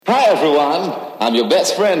Hi everyone, I'm your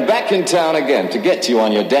best friend back in town again to get you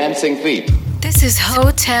on your dancing feet. This is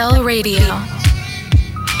Hotel Radio.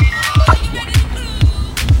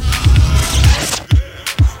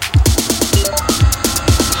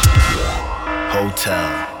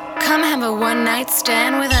 Hotel. Come have a one-night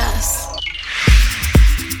stand with us.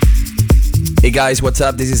 Hey guys, what's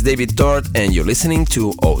up? This is David Tort and you're listening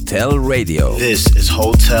to Hotel Radio. This is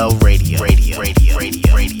Hotel Radio. Radio.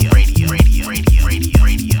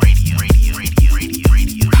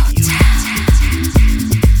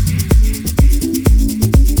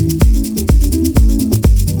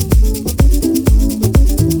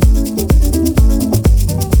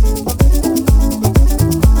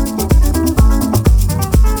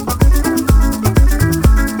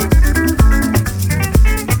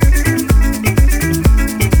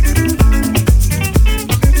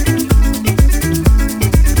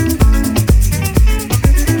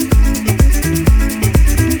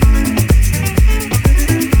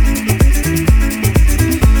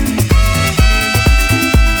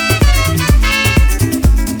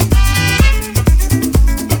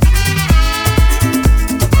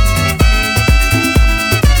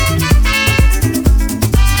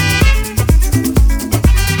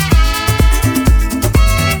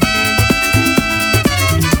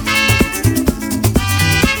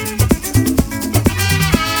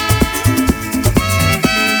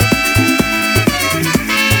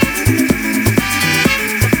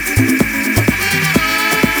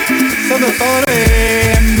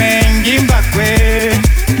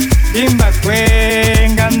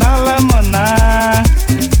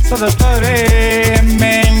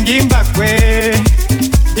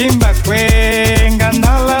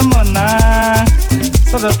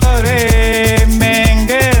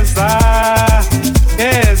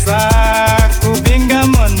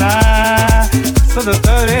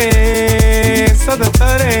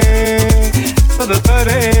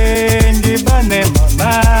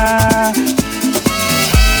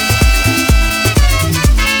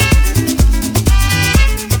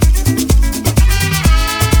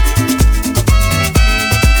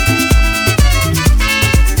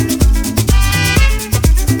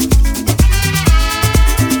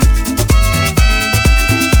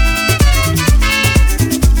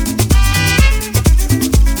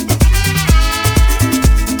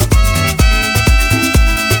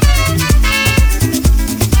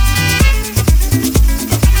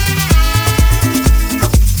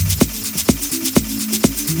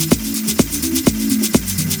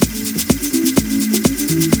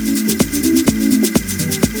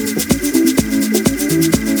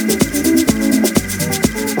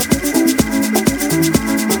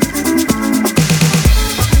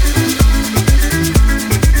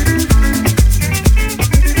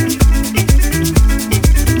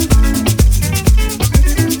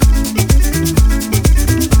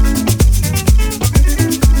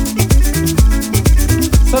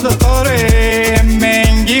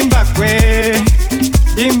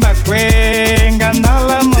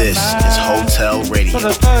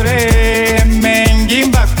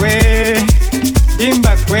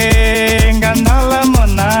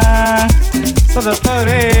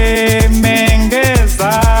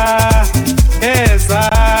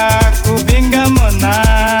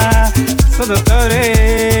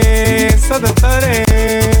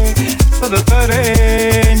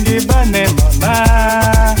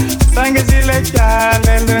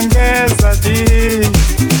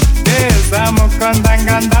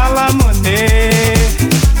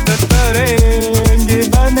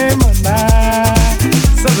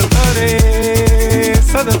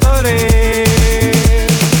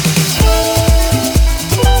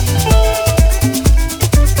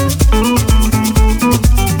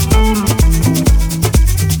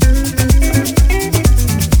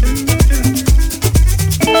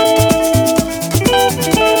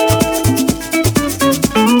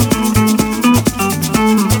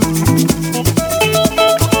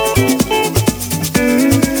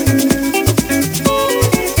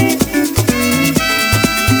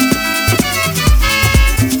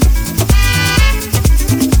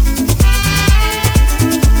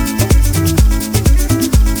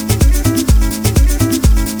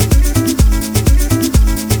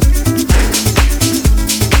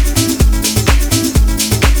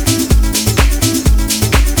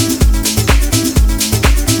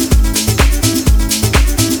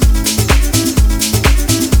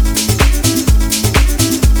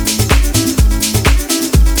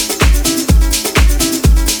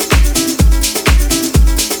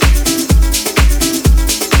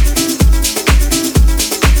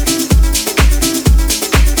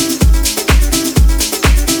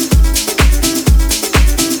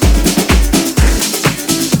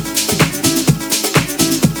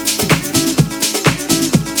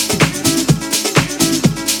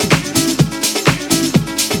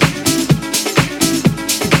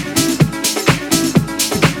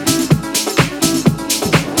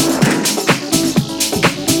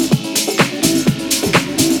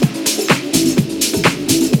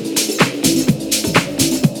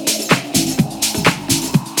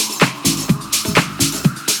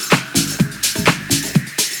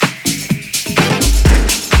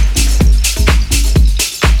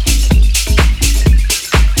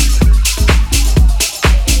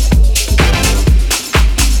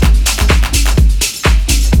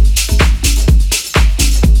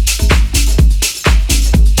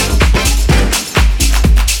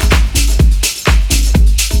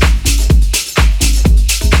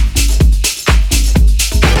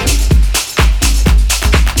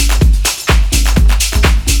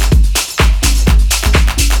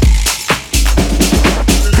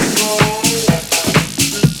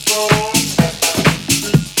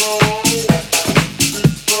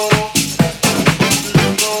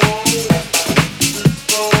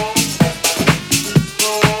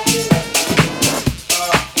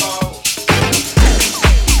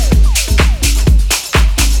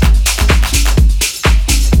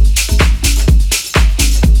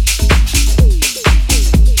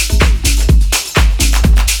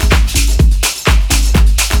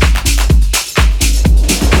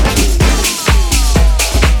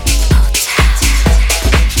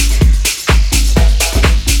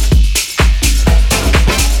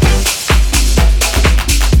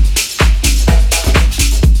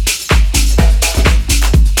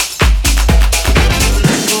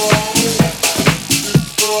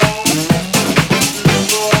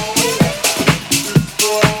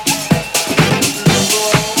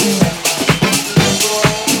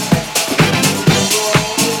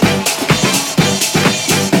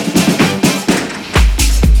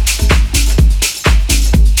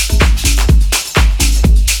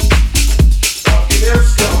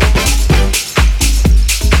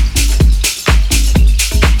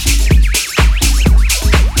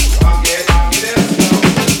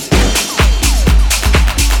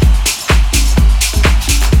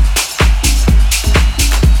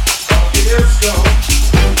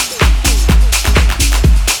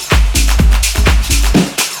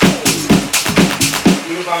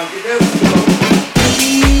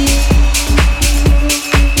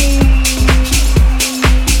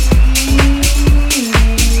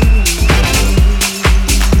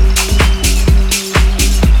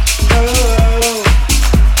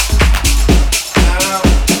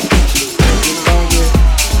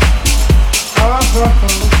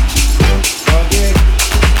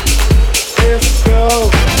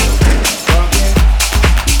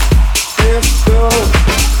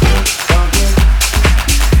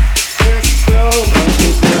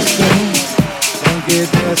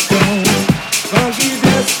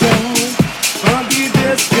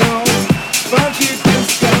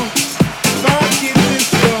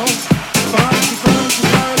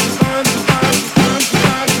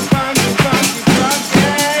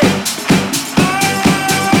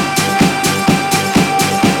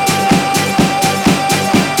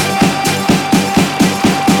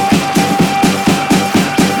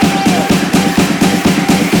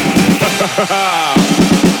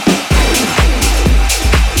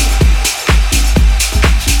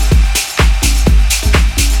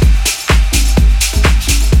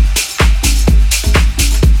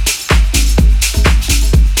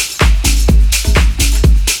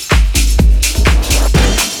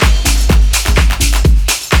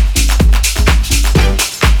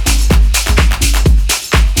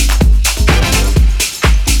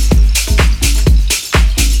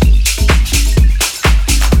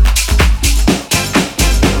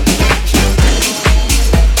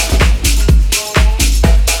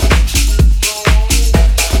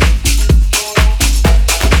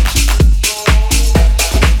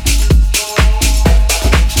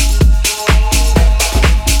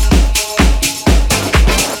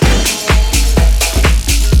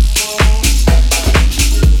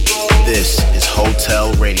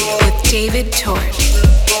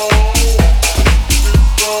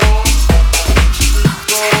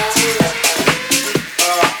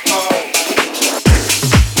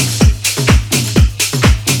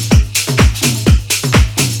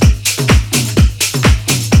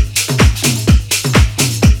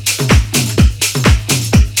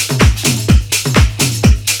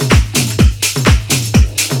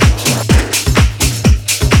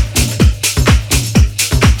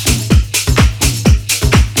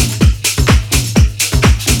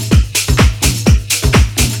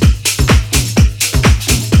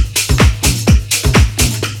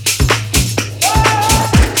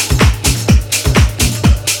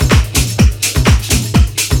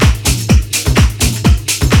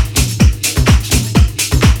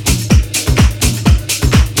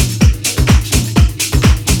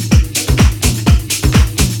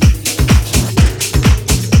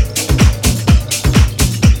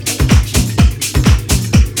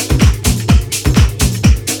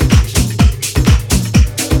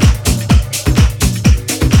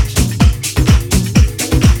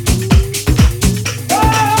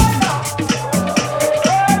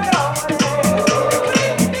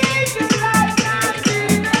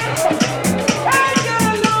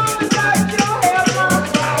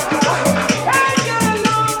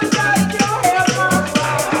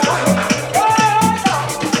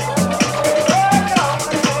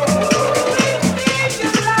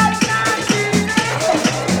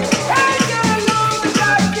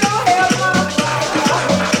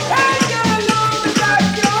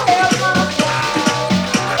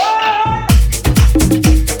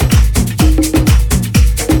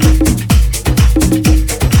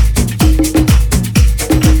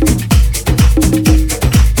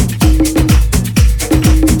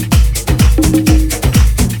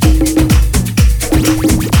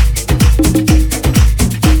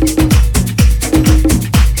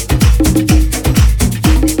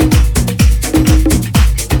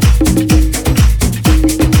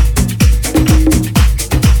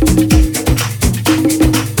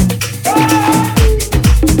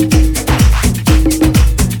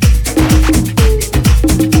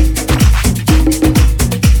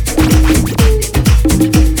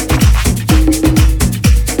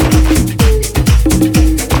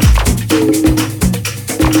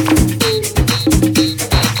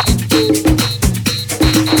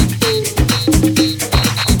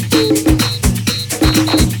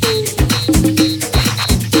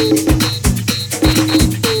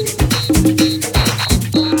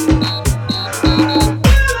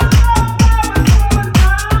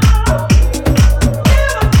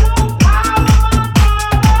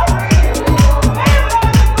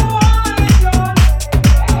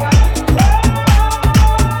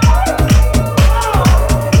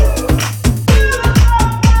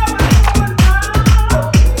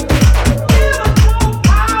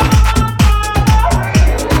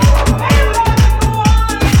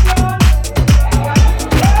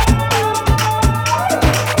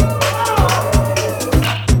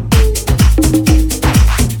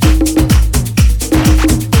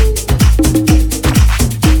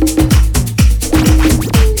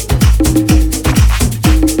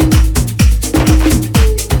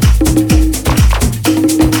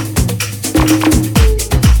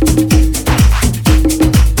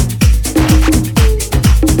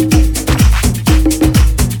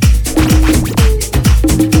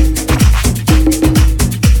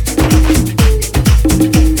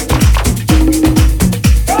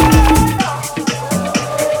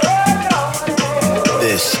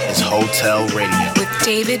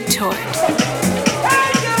 Tort.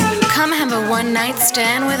 Come have a one-night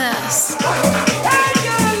stand with us.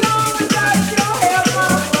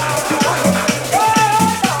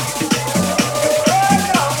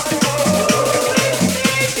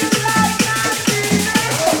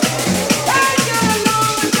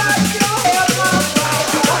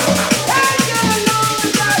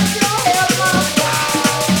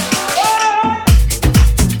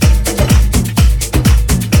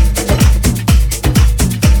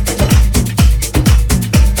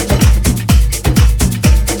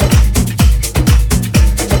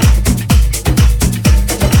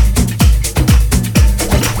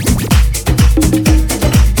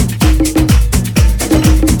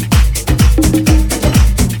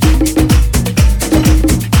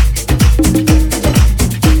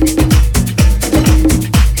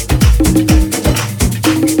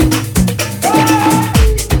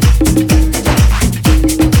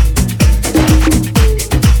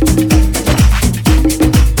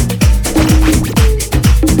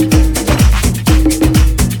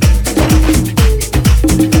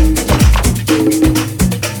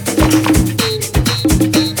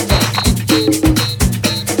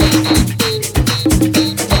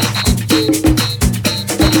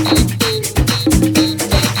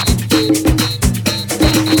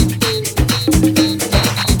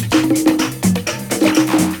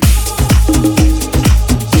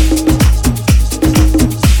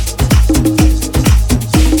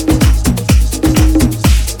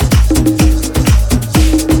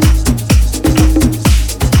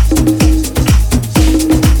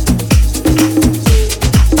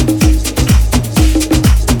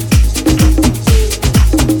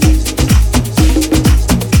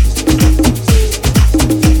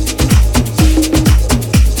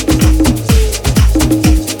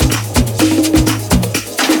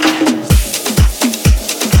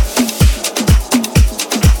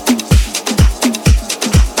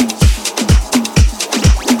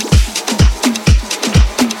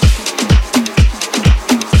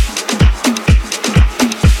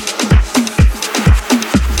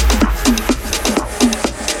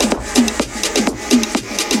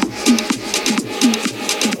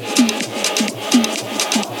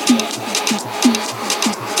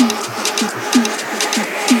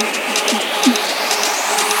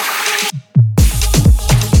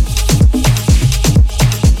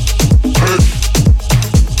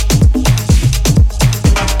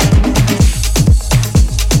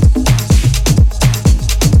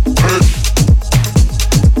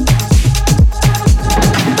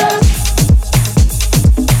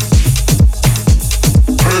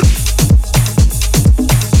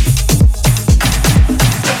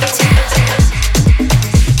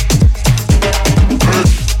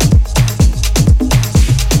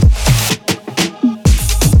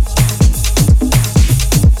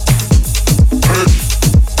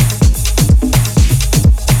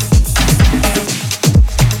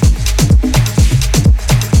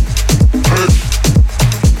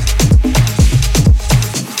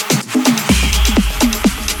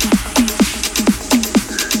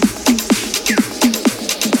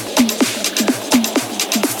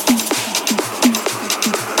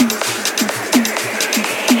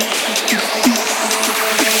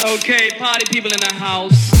 Okay, party people in the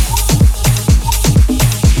house.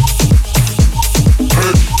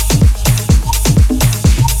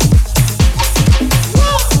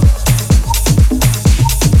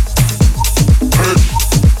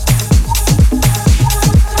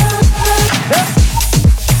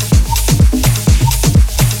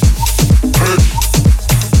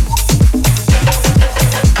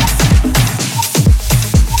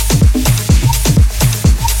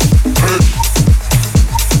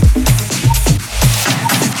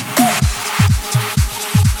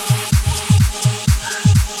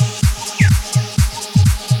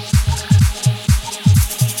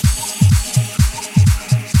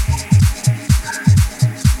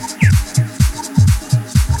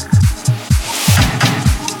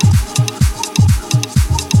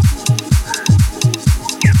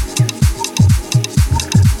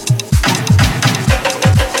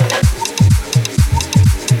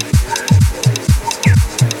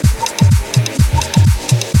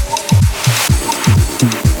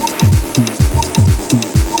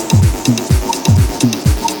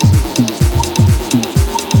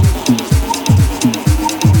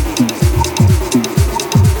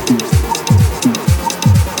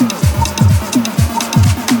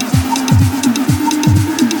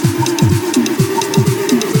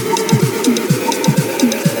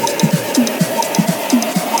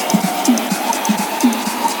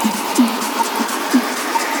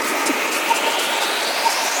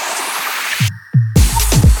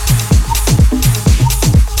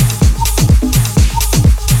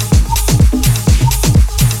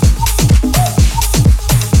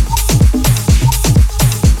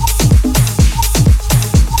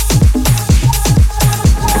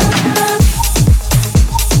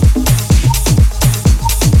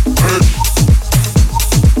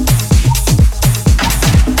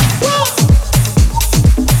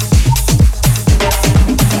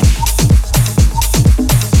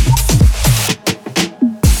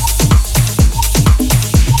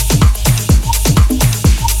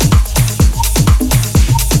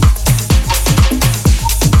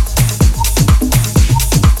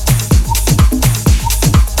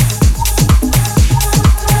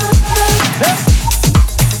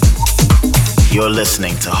 You're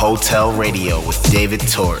listening to Hotel Radio with David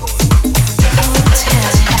Tort.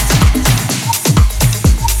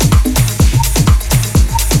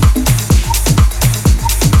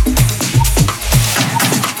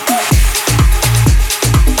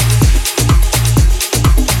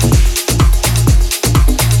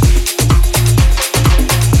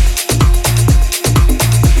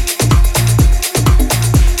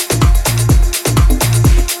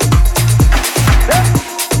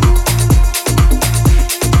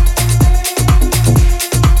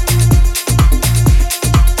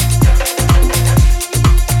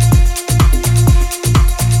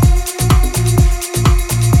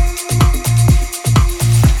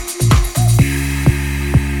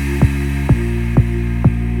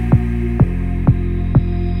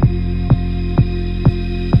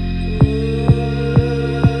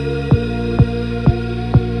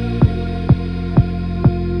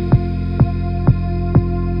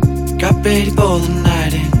 Ready for the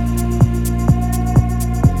night in.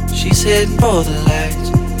 She's heading for the lights,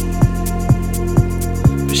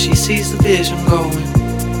 but she sees the vision going,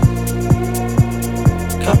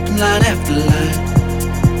 cupping line after line.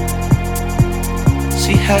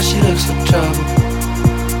 See how she looks like trouble,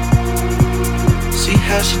 see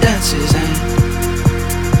how she dances and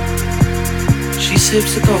she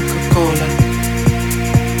sips the Coca-Cola.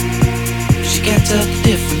 She can't tell the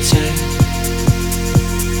difference yet.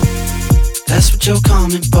 That's what you're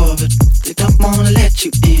coming for, but they don't wanna let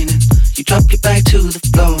you in. And you drop your back to the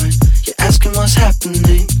floor and you're asking what's happening.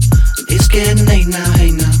 And it's getting late now,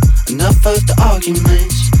 hey now, enough of the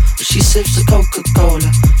arguments. But she sips the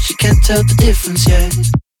Coca-Cola, she can't tell the difference yet.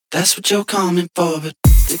 That's what you're coming for, but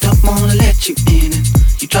they don't wanna let you in. And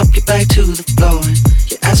you drop your back to the floor and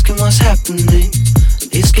you're asking what's happening.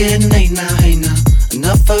 And it's getting late now, hey now,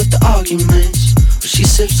 enough of the arguments. But she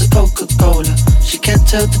sips the Coca-Cola, she can't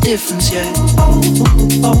tell the difference yet.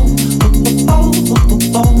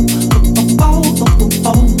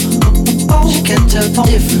 She can't tell the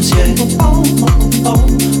difference yet.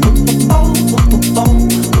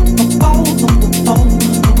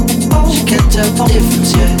 She can't tell the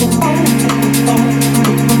difference yet.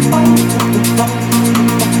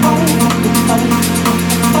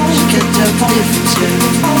 She can't tell the difference yet.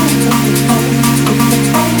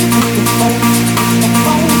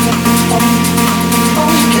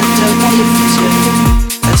 She can't tell the difference yet.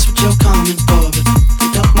 That's what you're coming for, but they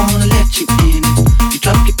don't wanna let you in. You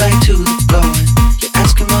drop your back to the floor and you're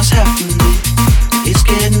asking what's happening. It's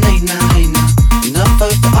getting late now, hey now, enough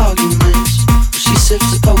of the arguments. But she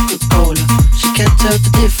sips the Coca-Cola, she can't tell the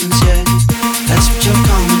difference yet. That's what you're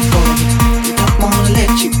coming for, but they don't wanna let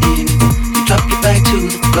you in. You drop your back to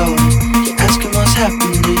the floor and you're asking what's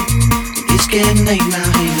happening. It's getting late now,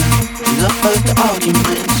 hey now, enough of the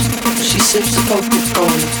arguments. She sips the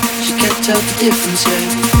Coca-Cola, she can't tell the difference yet.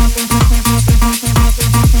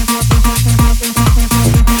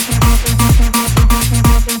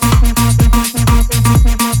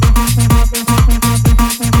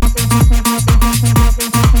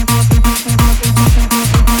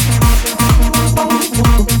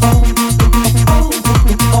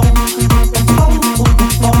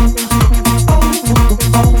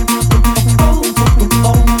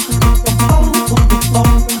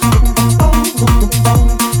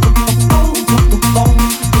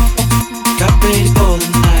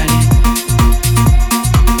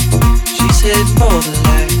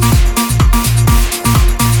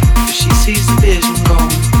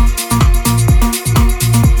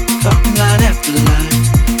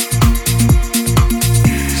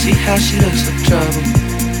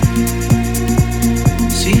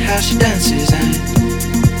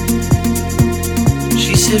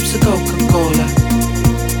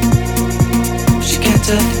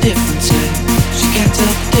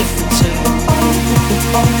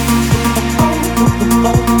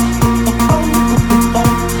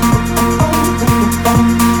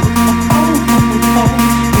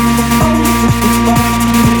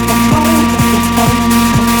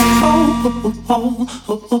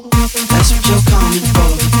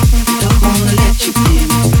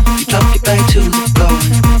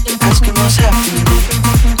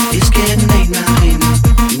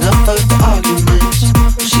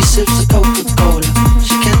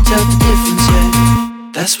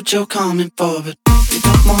 You're coming for, but they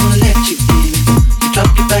don't wanna let you in. You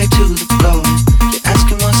drop your back to the floor and you're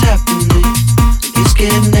asking what's happening. It's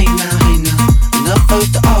getting late now, hey now, enough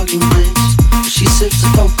of the arguments. But she sips the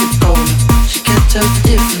Coca-Cola, she can't tell the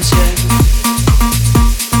difference yet.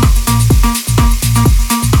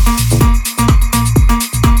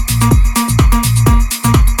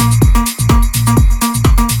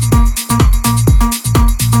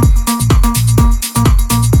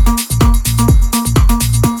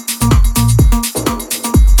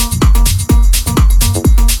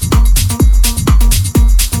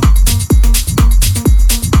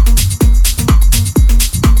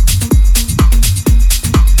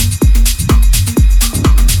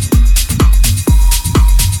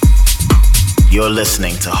 You're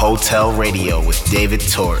listening to Hotel Radio with David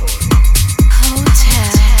Tort.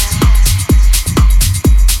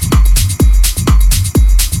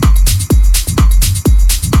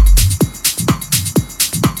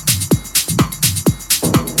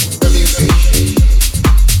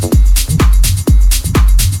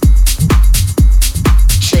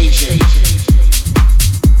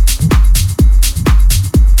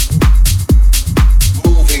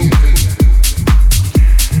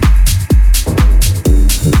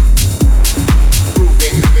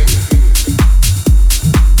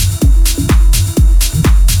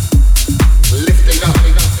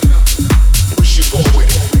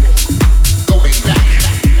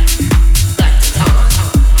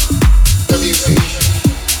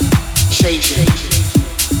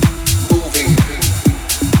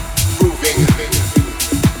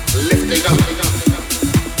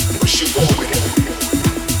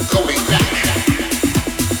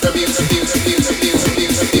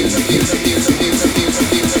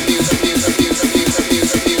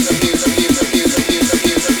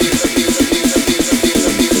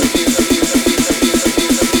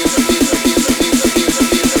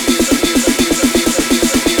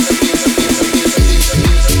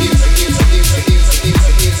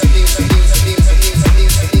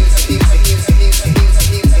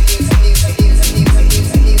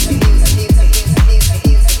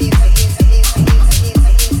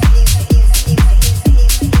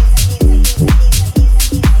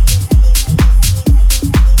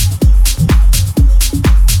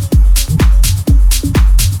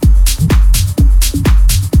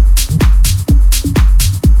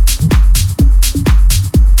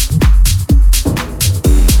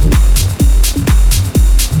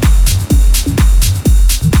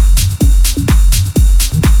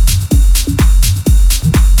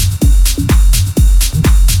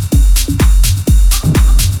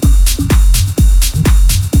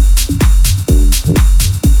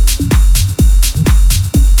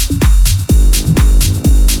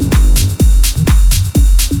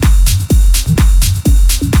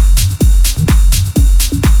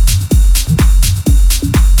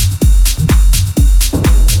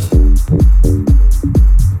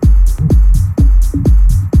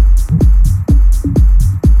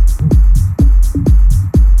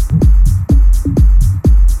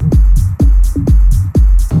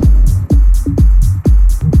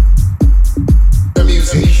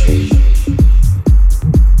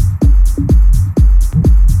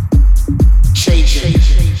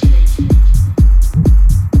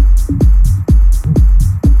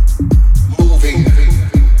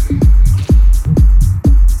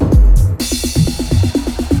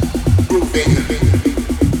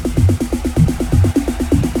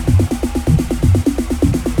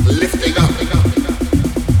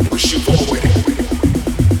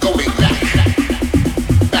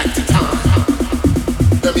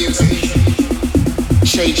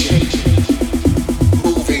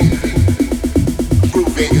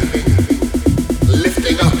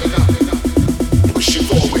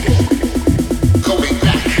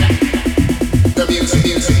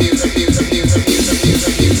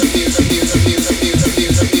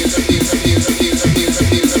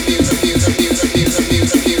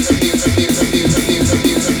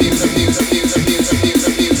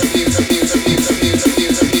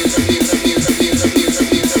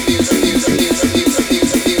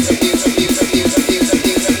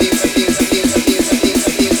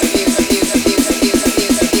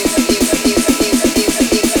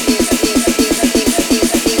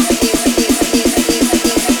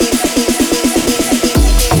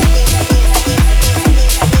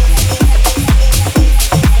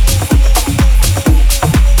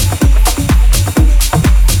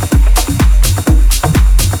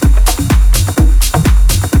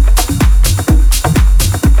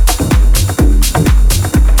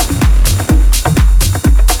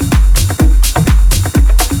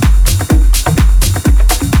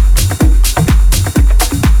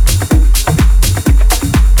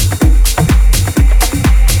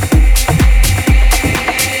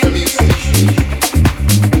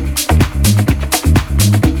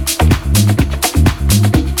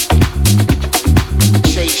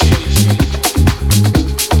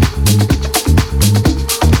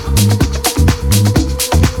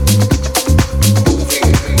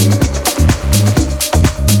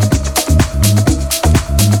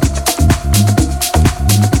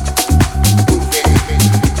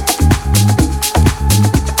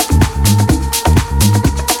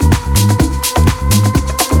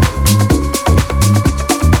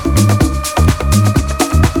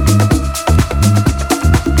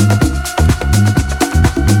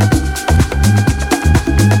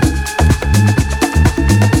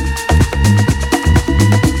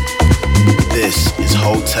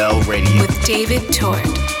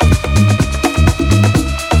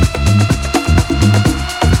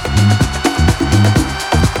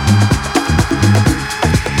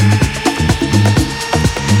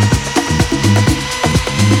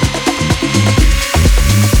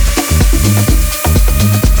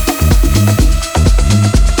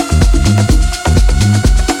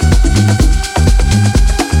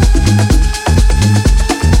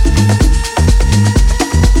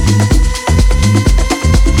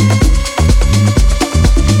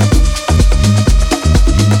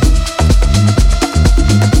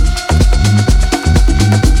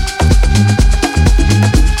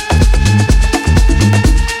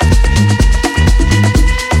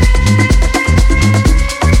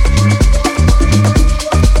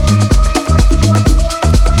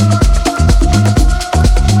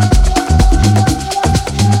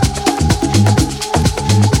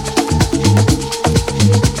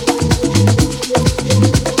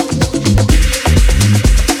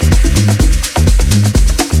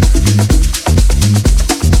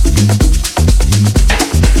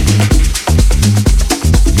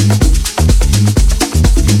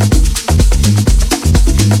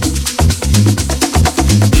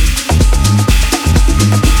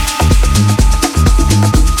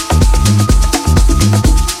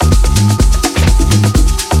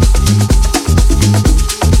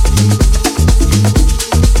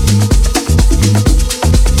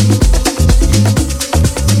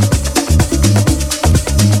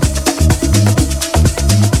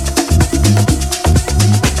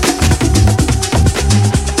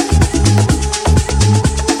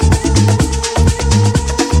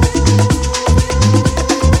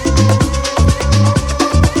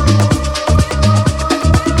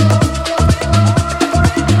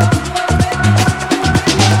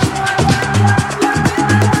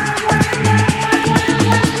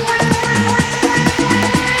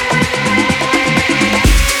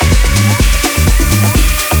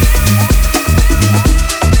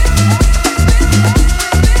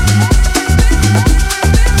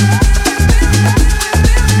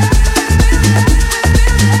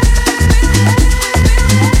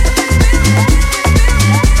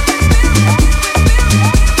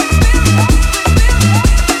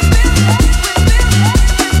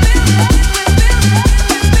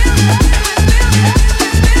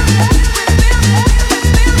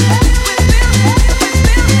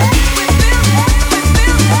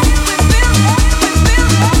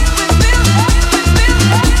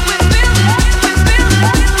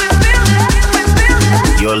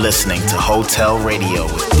 Hotel Radio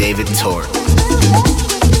with David Tort.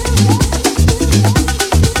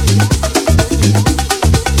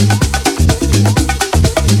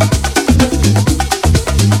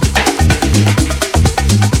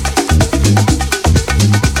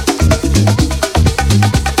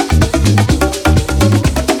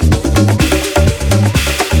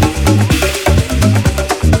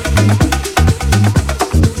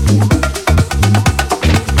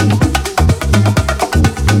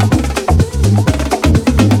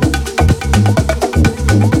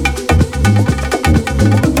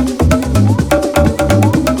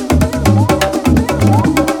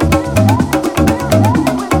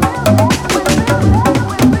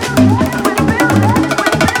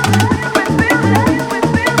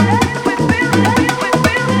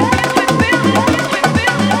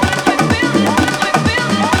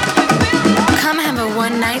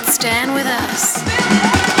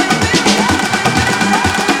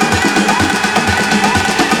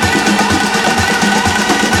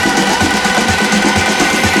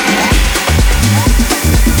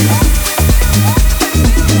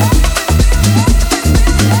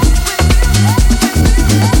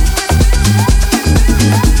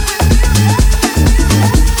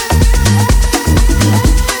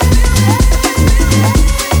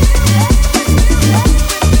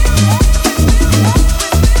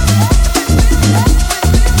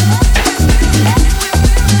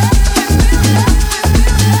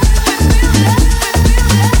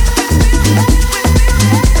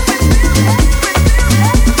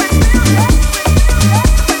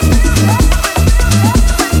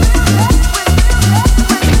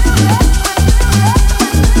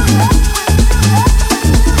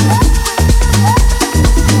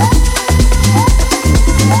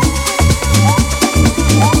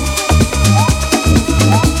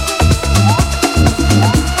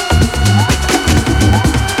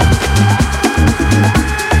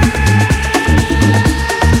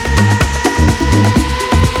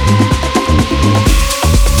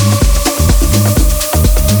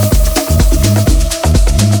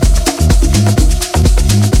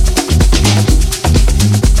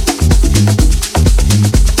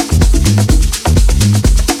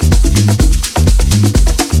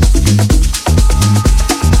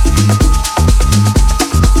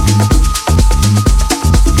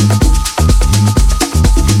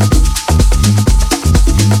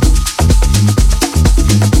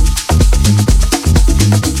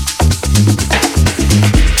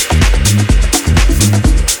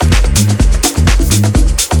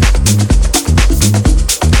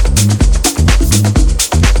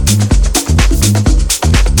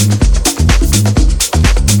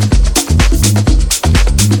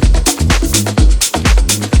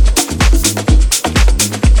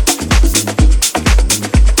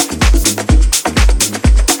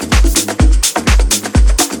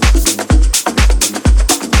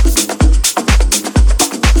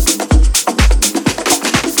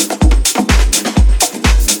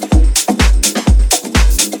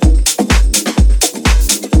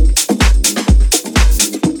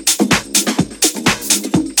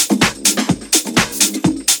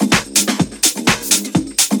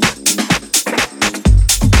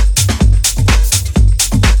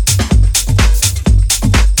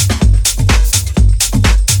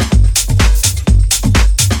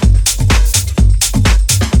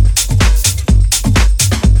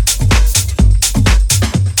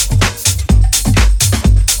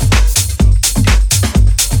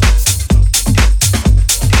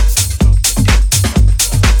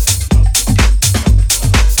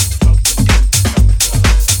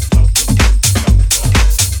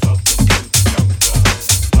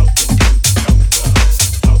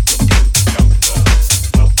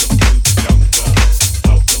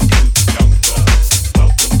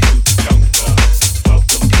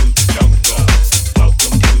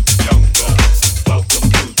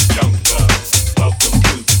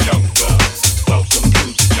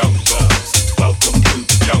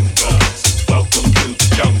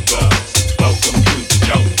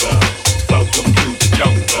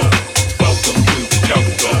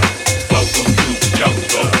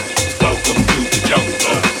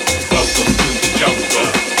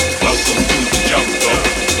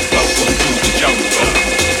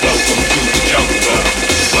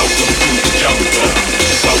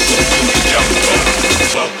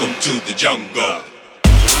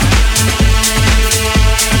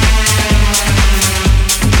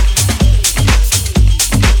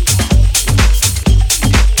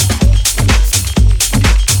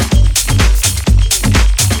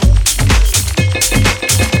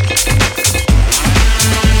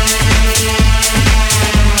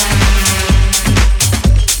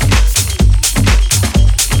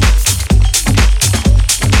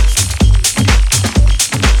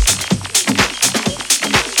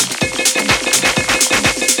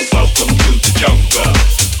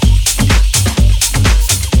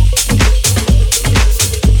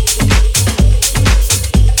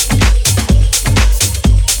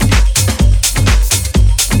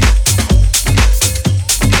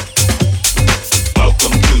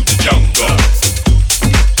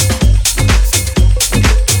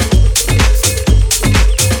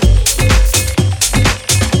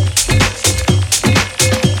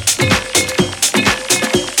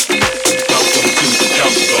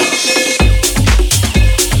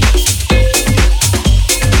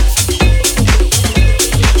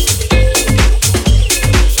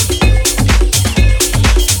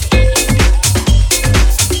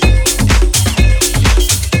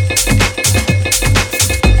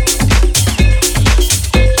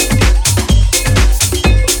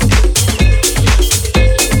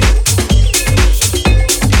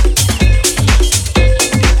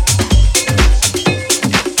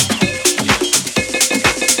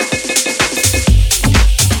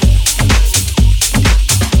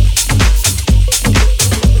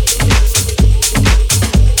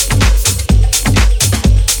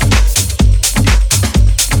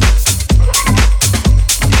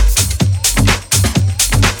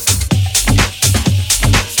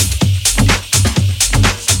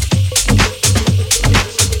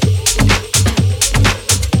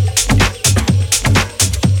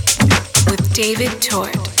 David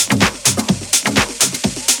Tort.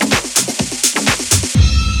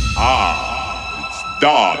 It's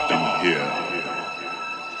dark in here.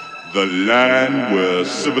 The land where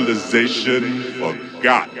civilization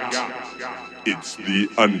forgot. It's the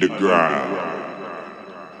underground.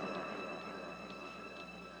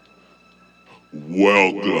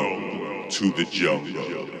 Welcome to the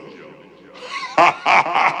jungle. Ha ha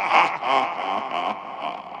ha ha ha.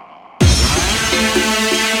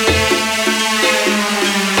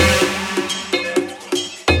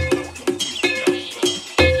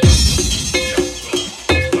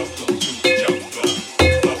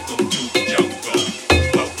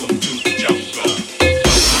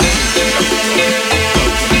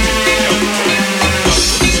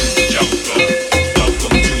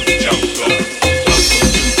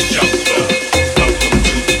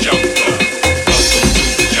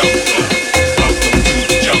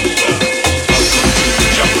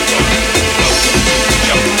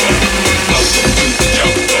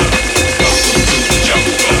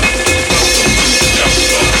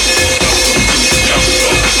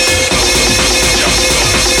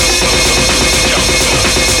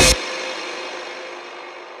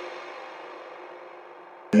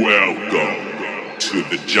 Welcome to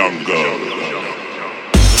the jungle.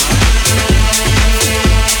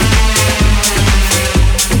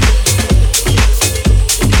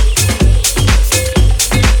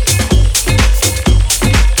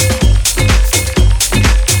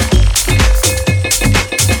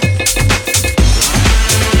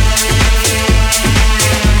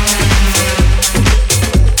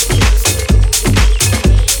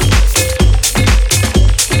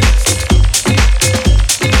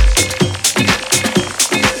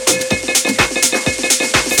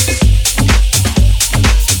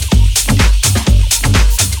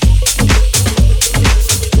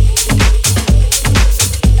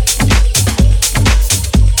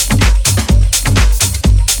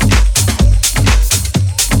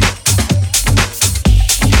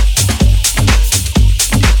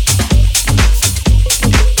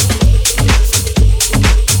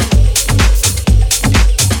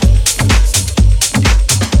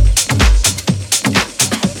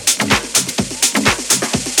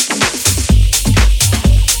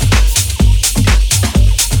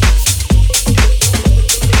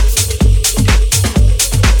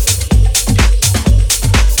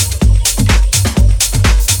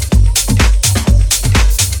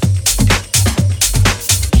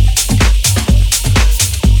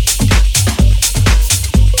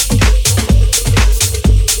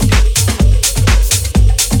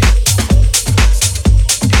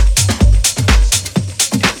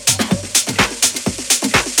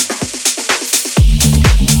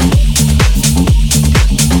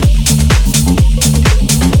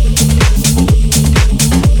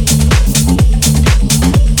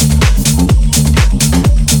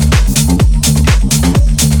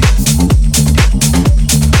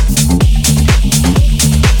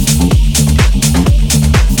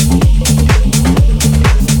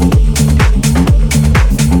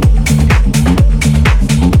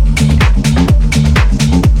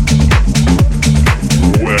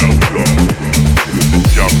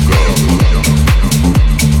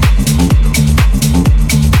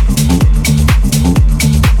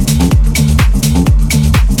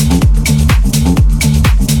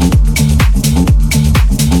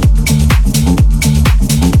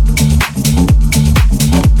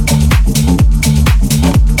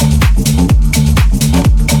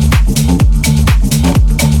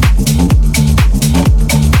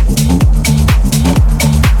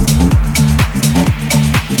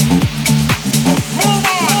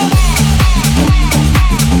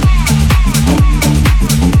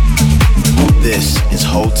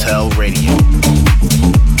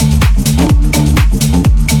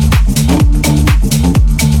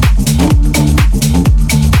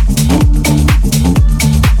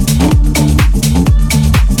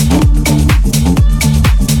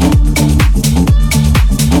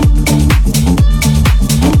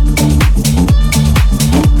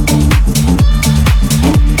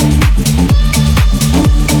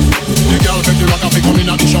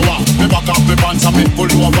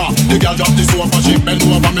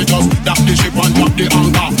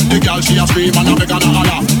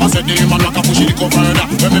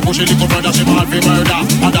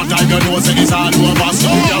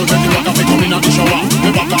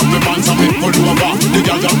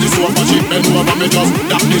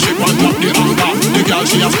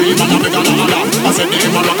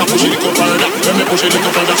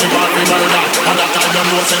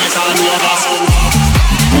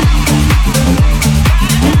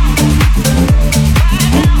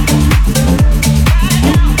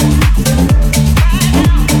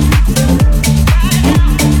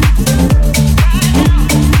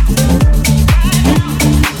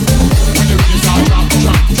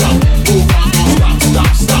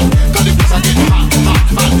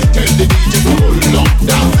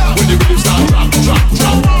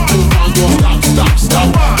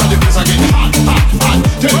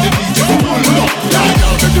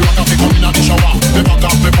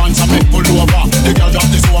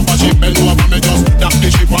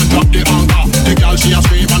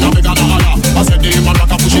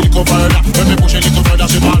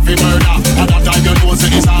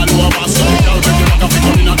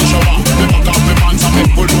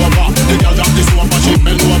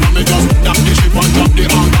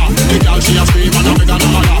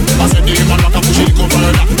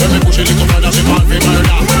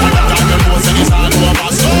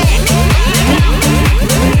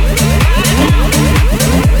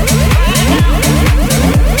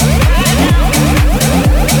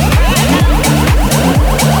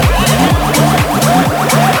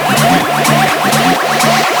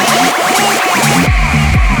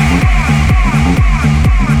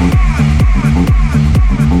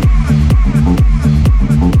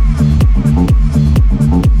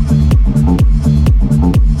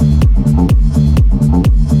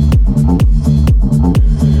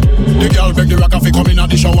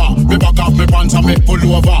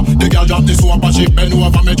 drop the soap and she bend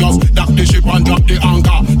over me just dock the ship and drop the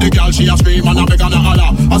anchor. The girl she a scream and a beg and a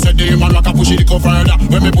holler. I said the man rock a push it little further.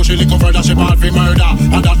 When me push it little further she ball for murder.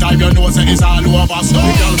 At that time you know say it's all over. So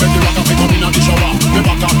the girl make the rock a pick up in the shower. Me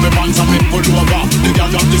back up me pants and me pull over. The girl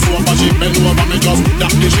drop the soap and she bend over me just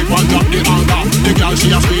dock the ship and drop the anchor. The girl she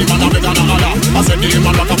a scream and a beg and a holler. I said the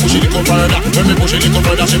man rock a push it little further. When me push it little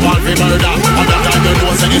further she ball for murder. At that time you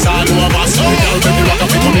know say it's all over. So the girl make the rock a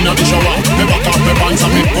pick up in the shower. Me back up me pants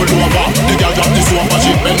and me pull over. The girl drop the soap and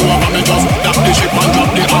she bend over me just dock the ship and drop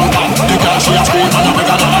the anchor. The girl she a scream and a beg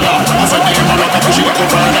and a holler. I said the man rock a push it little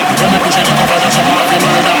further. When me push it little further she ball for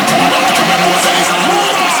murder. At that time you know say it's all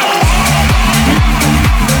over.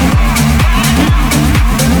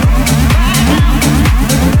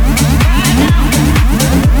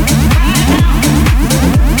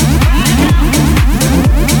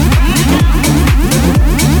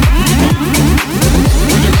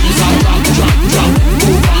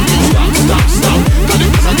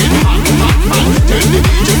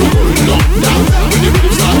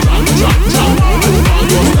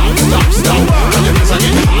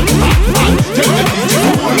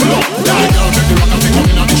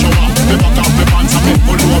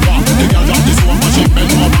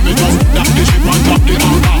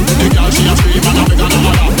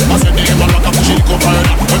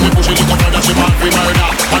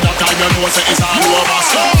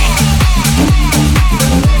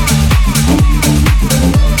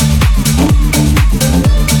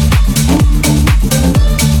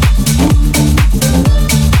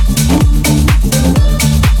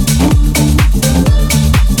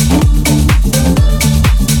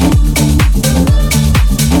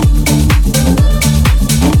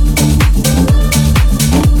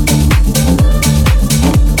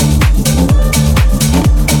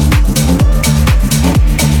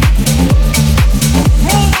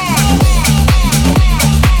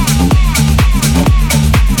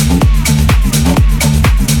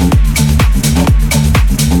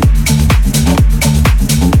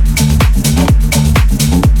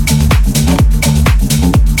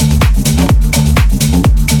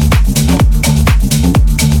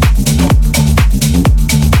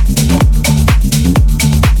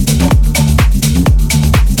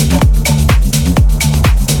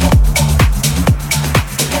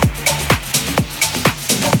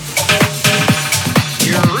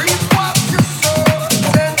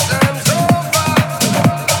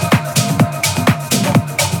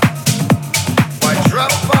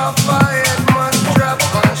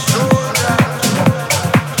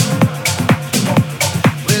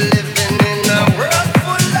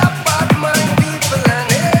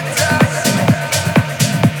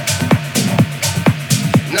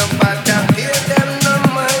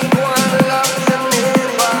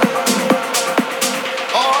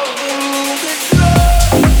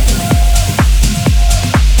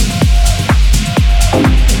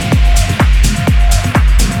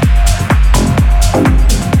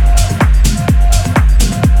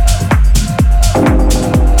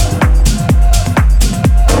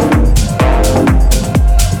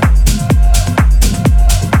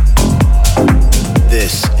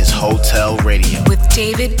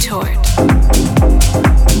 David Tort.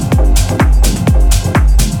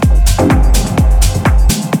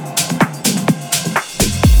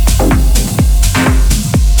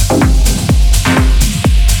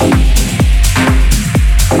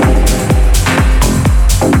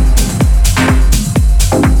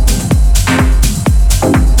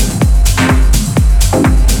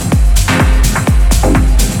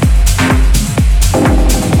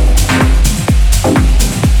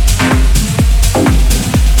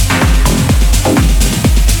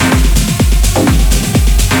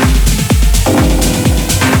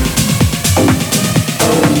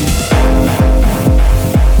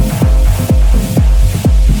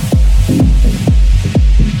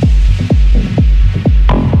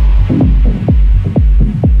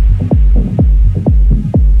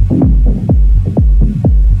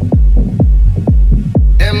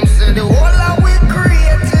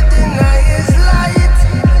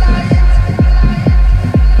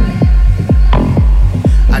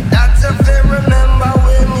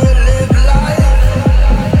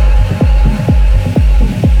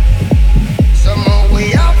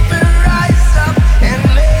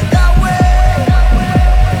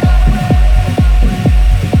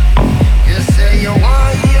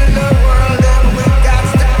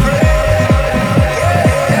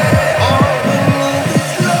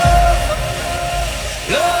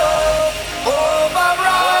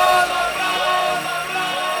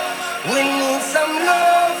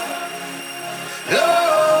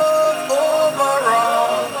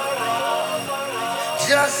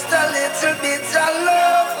 a little bit of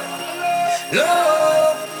love,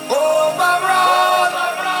 love overall.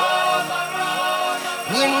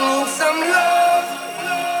 We need some love,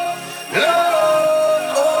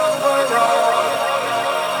 love overall.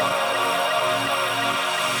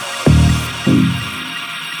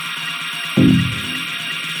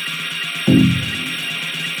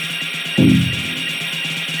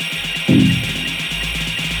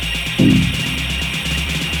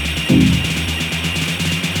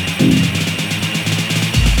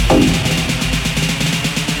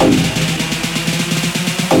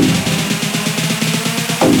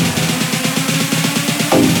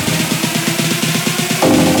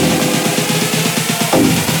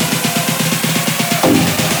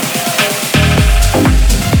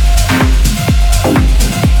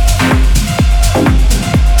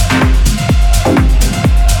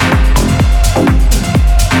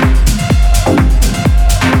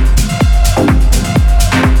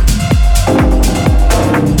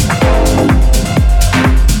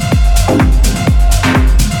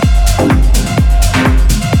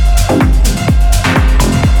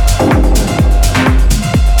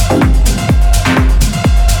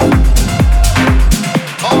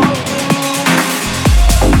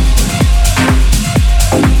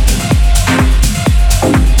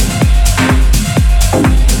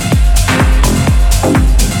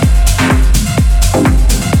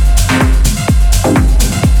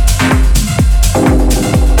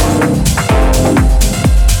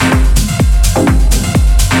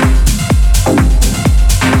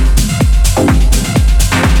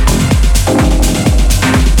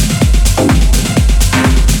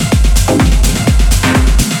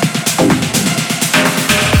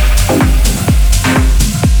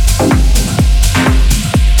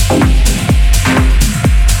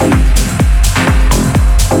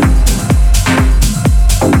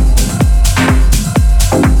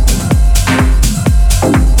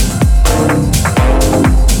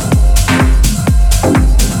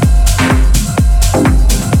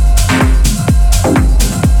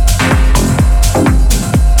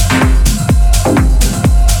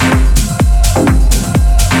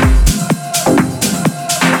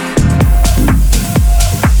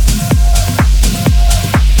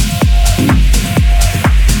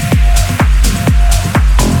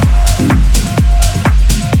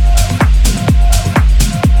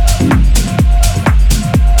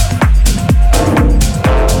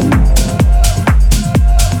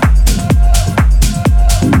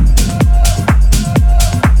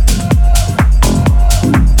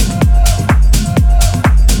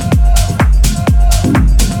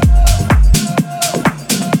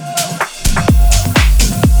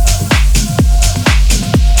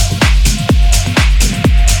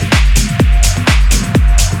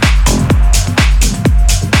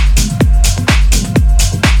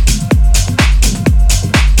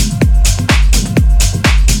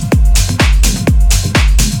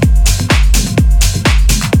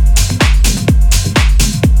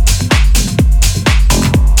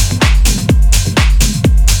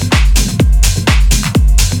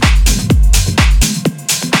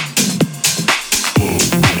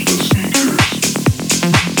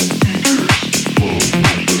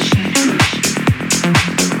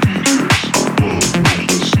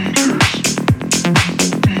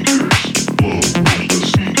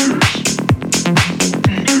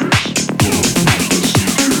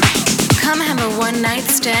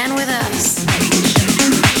 Stand with us.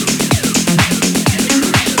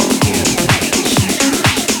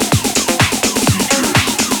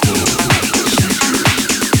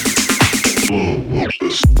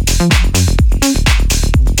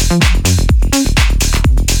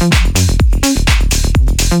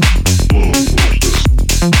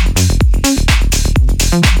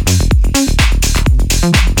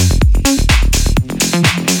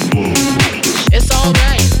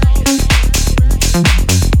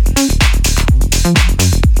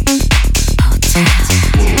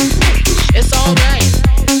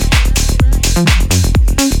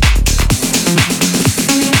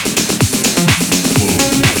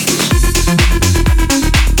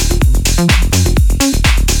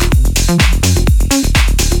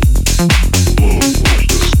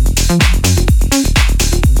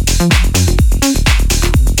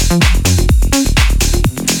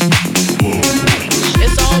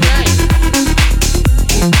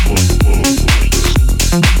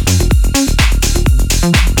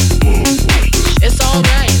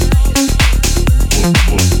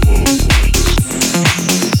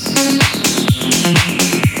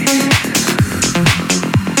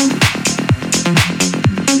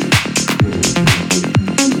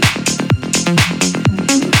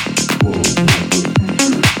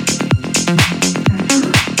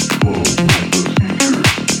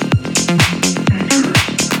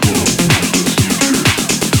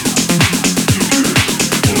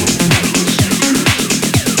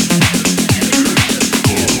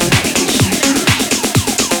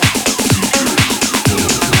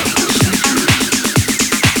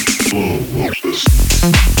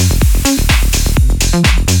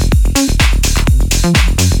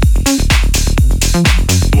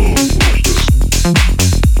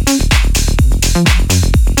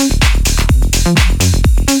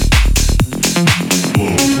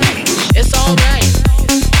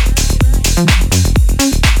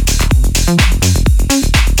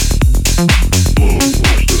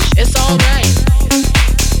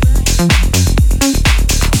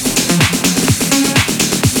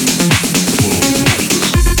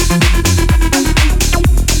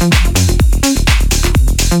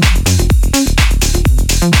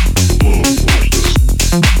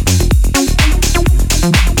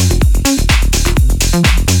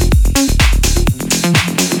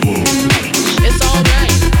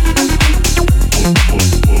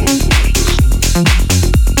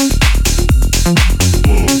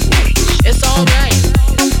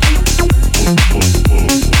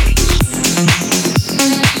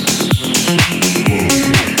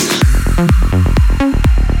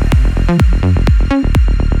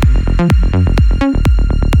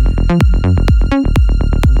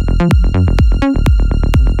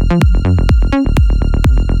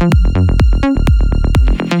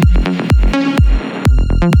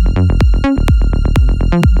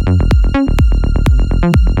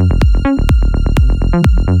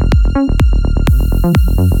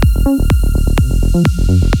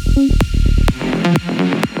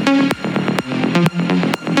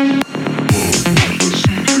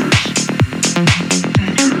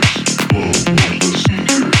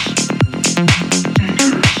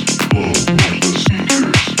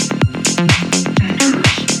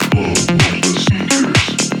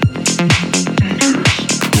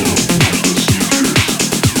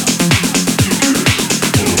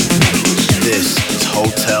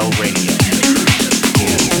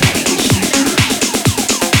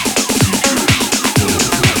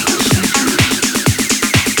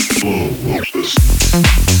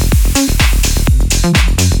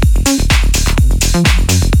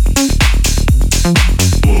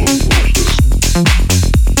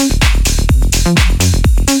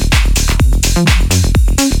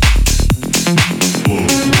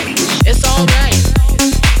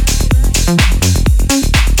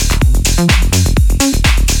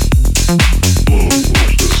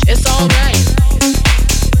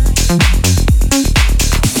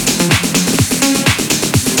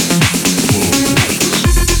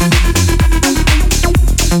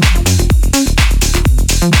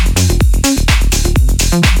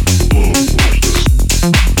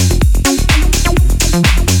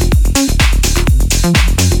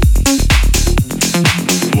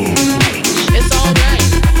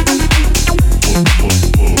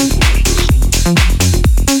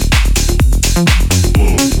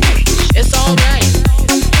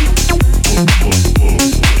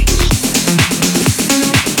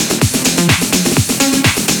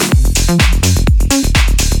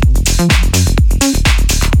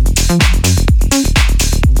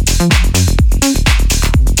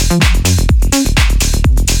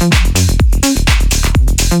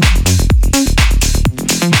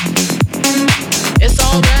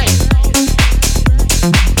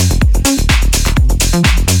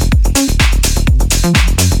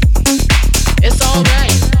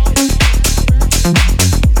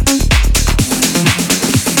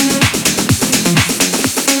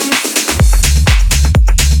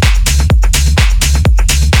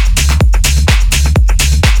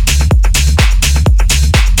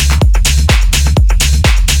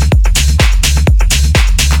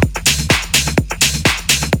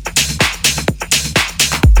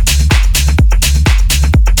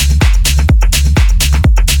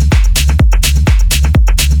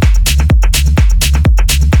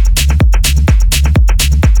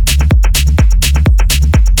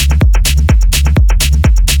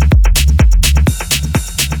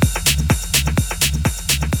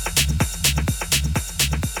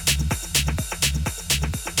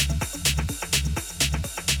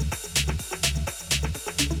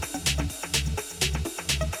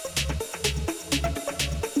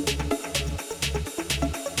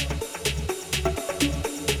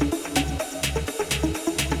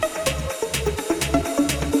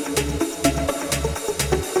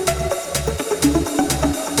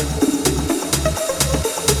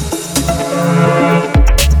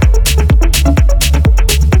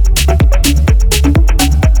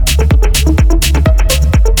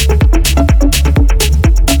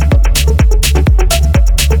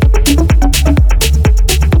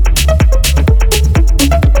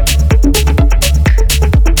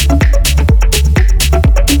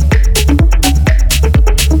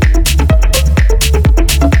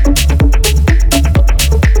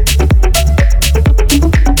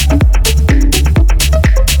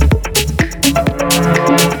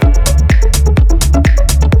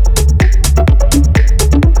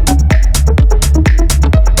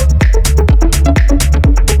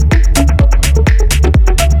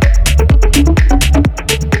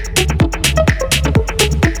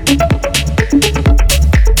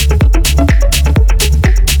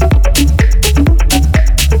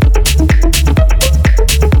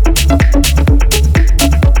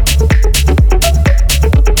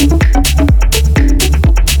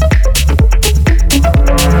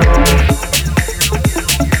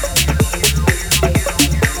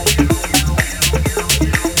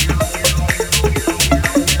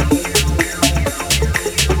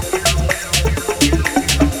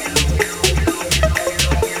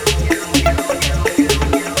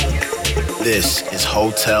 This is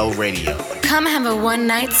Hotel Radio. Come have a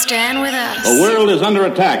one-night stand with us. The world is under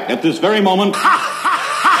attack at this very moment.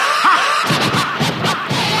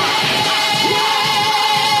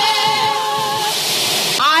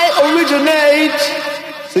 I originate,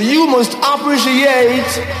 so you must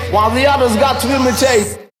appreciate while the others got to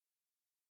imitate.